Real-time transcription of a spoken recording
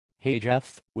Hey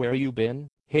Jeff, where you been?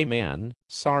 Hey man,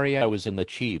 sorry I was in the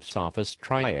chief's office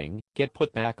trying, get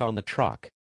put back on the truck.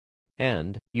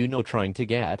 And, trying to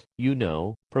get,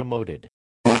 promoted.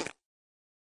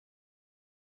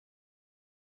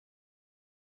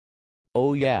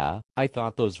 Oh yeah, I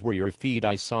thought those were your feet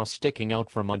I saw sticking out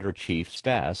from under Chief's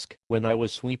desk when I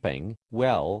was sweeping.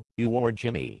 Well, you were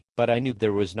Jimmy, but I knew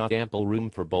there was not ample room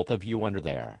for both of you under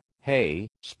there. Hey,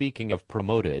 speaking of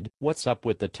promoted, what's up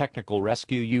with the technical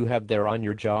rescue you have there on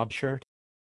your job shirt?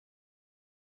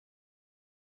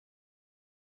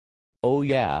 Oh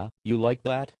yeah, you like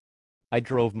that? I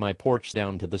drove my porch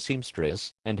down to the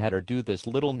seamstress and had her do this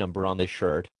little number on the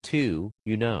shirt, too.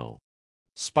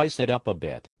 Spice it up a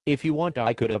bit. If you want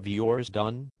I could have yours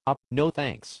done up. No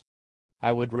thanks.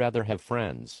 I would rather have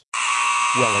friends.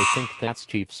 Well, I think that's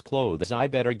Chief's clothes. I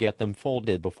better get them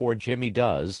folded before Jimmy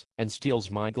does and steals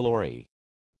my glory.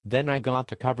 Then I got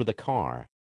to cover the car.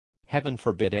 Heaven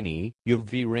forbid any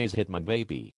UV rays hit my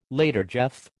baby. Later,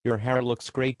 Jeff, your hair looks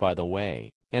great by the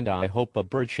way, and I hope a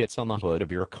bird shits on the hood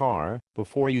of your car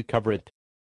before you cover it.